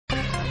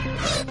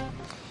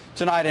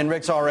Tonight in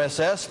Rick's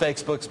RSS,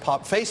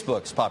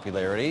 Facebook's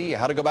popularity,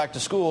 how to go back to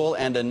school,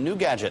 and a new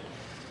gadget.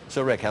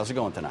 So, Rick, how's it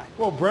going tonight?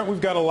 Well, Brent,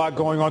 we've got a lot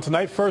going on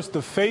tonight. First,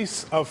 the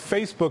face of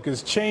Facebook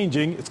is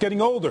changing. It's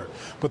getting older.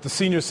 But the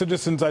senior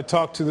citizens I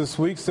talked to this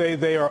week say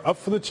they are up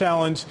for the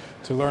challenge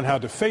to learn how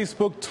to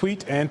Facebook,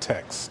 tweet, and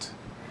text.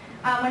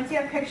 Once you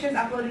have pictures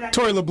uploaded...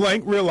 Tori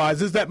LeBlanc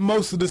realizes that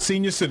most of the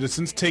senior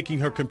citizens taking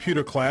her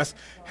computer class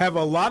have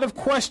a lot of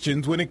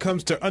questions when it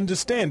comes to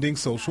understanding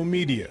social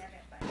media.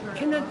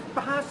 Can it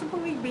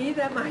possibly be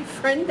that my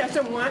friend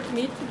doesn't want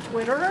me to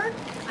Twitter her?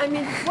 I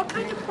mean, what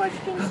kind of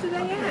questions do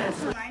they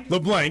ask?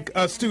 LeBlanc,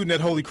 a student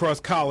at Holy Cross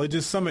College,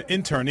 is summer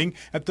interning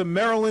at the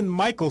Marilyn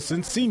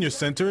Michelson Senior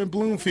Center in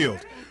Bloomfield.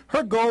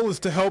 Her goal is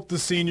to help the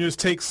seniors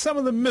take some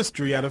of the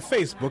mystery out of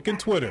Facebook and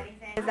Twitter.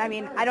 I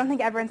mean, I don't think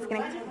everyone's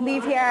going to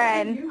leave here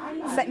and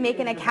make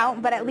an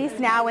account, but at least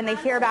now when they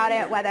hear about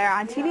it, whether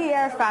on TV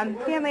or from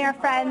family or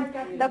friends,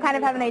 they'll kind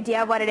of have an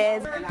idea of what it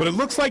is. But it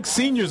looks like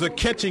seniors are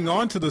catching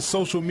on to the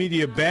social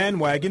media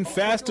bandwagon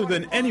faster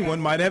than anyone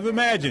might have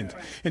imagined.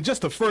 In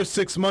just the first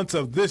 6 months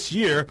of this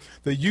year,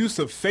 the use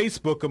of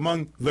Facebook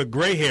among the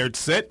gray-haired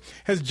set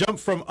has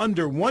jumped from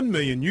under 1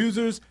 million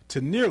users to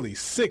nearly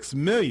 6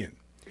 million.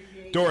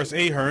 Doris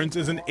Ahearns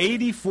is an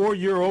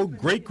 84-year-old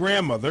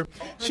great-grandmother.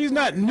 She's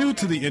not new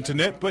to the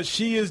internet, but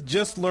she is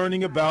just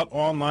learning about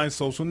online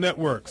social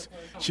networks.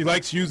 She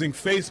likes using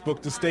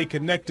Facebook to stay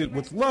connected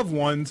with loved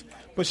ones,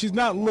 but she's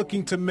not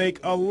looking to make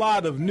a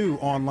lot of new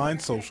online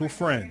social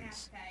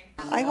friends.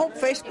 I hope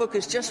Facebook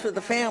is just for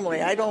the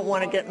family. I don't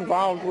want to get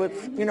involved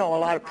with, a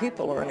lot of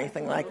people or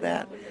anything like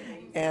that.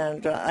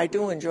 And I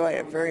do enjoy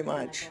it very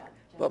much.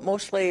 But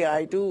mostly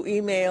I do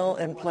email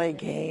and play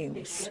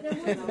games.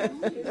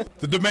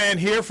 The demand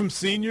here from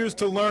seniors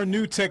to learn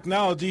new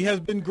technology has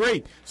been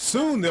great.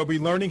 Soon they'll be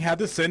learning how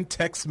to send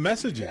text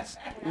messages.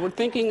 We're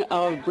thinking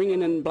of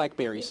bringing in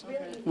Blackberries.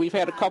 We've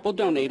had a couple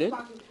donated,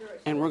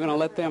 and we're going to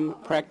let them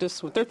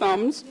practice with their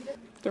thumbs.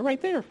 They're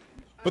right there.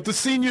 But the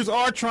seniors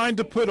are trying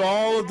to put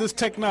all of this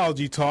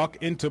technology talk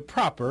into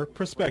proper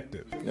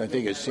perspective. I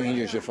think as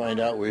seniors you find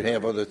out we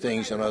have other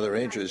things and other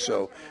interests,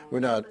 so we're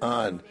not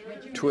on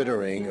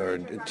Twittering or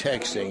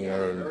texting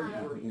or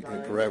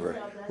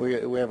forever. We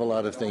have a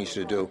lot of things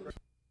to do.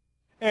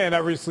 And I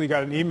recently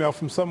got an email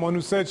from someone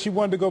who said she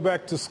wanted to go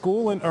back to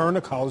school and earn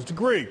a college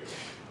degree.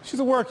 She's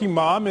a working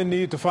mom and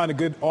needed to find a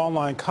good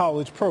online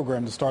college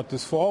program to start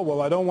this fall.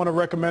 Well, I don't want to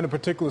recommend a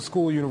particular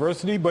school or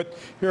university, but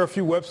here are a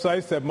few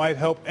websites that might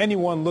help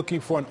anyone looking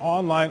for an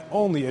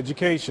online-only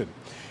education.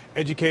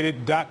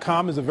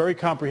 Educated.com is a very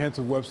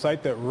comprehensive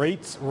website that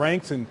rates,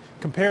 ranks, and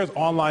compares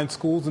online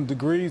schools and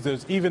degrees.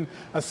 There's even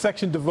a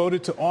section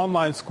devoted to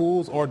online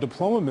schools or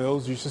diploma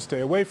mills you should stay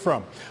away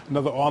from.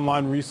 Another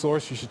online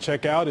resource you should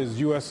check out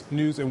is U.S.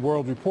 News and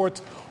World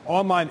Report's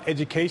Online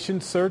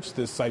Education Search.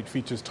 This site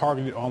features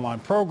targeted online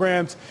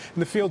programs in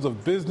the fields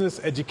of business,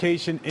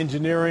 education,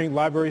 engineering,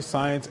 library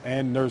science,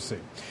 and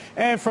nursing.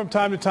 And from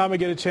time to time, I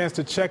get a chance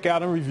to check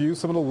out and review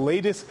some of the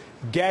latest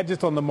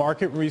gadgets on the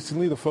market.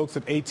 Recently, the folks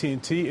at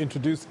AT&T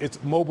introduced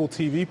its mobile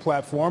TV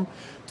platform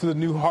to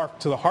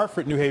the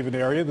Hartford, New Haven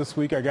area. This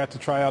week, I got to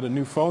try out a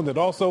new phone that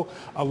also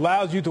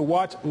allows you to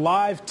watch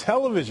live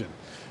television.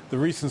 The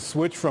recent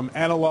switch from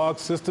analog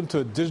system to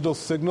a digital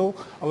signal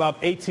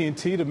allowed AT&T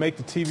to make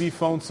the TV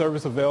phone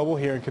service available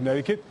here in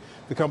Connecticut.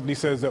 The company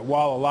says that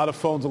while a lot of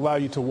phones allow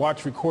you to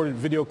watch recorded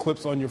video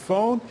clips on your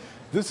phone,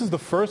 this is the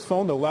first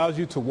phone that allows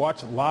you to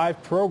watch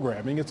live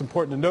programming. It's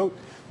important to note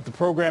that the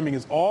programming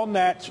is all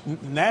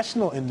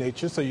national in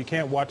nature, so you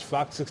can't watch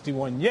Fox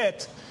 61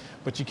 yet,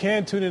 but you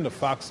can tune in to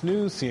Fox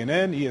News,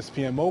 CNN,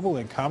 ESPN Mobile,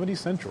 and Comedy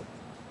Central.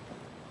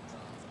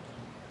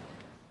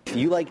 If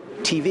you like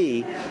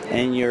TV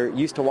and you're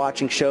used to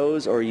watching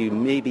shows, or you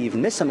maybe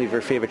even miss some of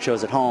your favorite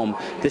shows at home,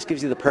 this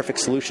gives you the perfect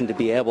solution to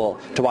be able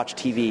to watch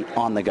TV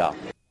on the go.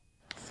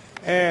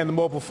 And the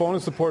mobile phone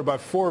is supported by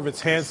 4 of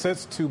its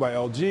handsets, 2 by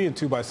LG and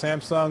 2 by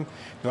Samsung.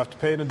 You'll have to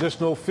pay an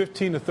additional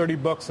 $15 to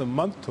 $30 a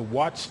month to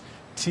watch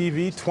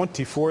TV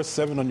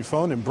 24/7 on your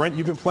phone. And Brent,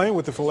 you've been playing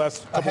with it for the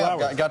last couple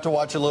hours. I got to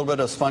watch a little bit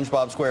of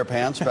SpongeBob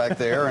SquarePants back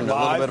there, and a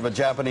little bit of a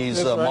Japanese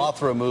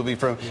Mothra movie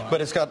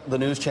but it's got the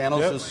news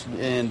channels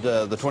and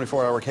the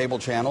 24-hour cable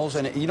channels,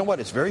 and you know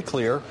what? It's very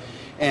clear.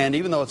 And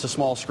even though it's a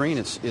small screen,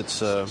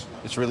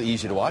 it's really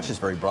easy to watch. It's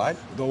very bright.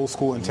 The old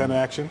school antenna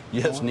action.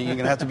 Yes, you're going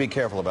to have to be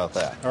careful about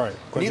that. All right.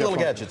 Neat little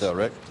gadget, though,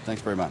 Rick.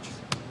 Thanks very much.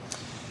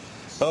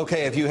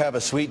 Okay, if you have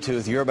a sweet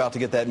tooth, you're about to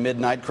get that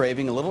midnight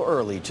craving a little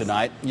early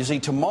tonight. You see,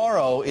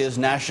 tomorrow is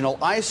National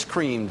Ice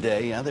Cream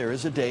Day. Yeah, there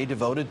is a day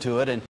devoted to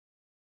it. And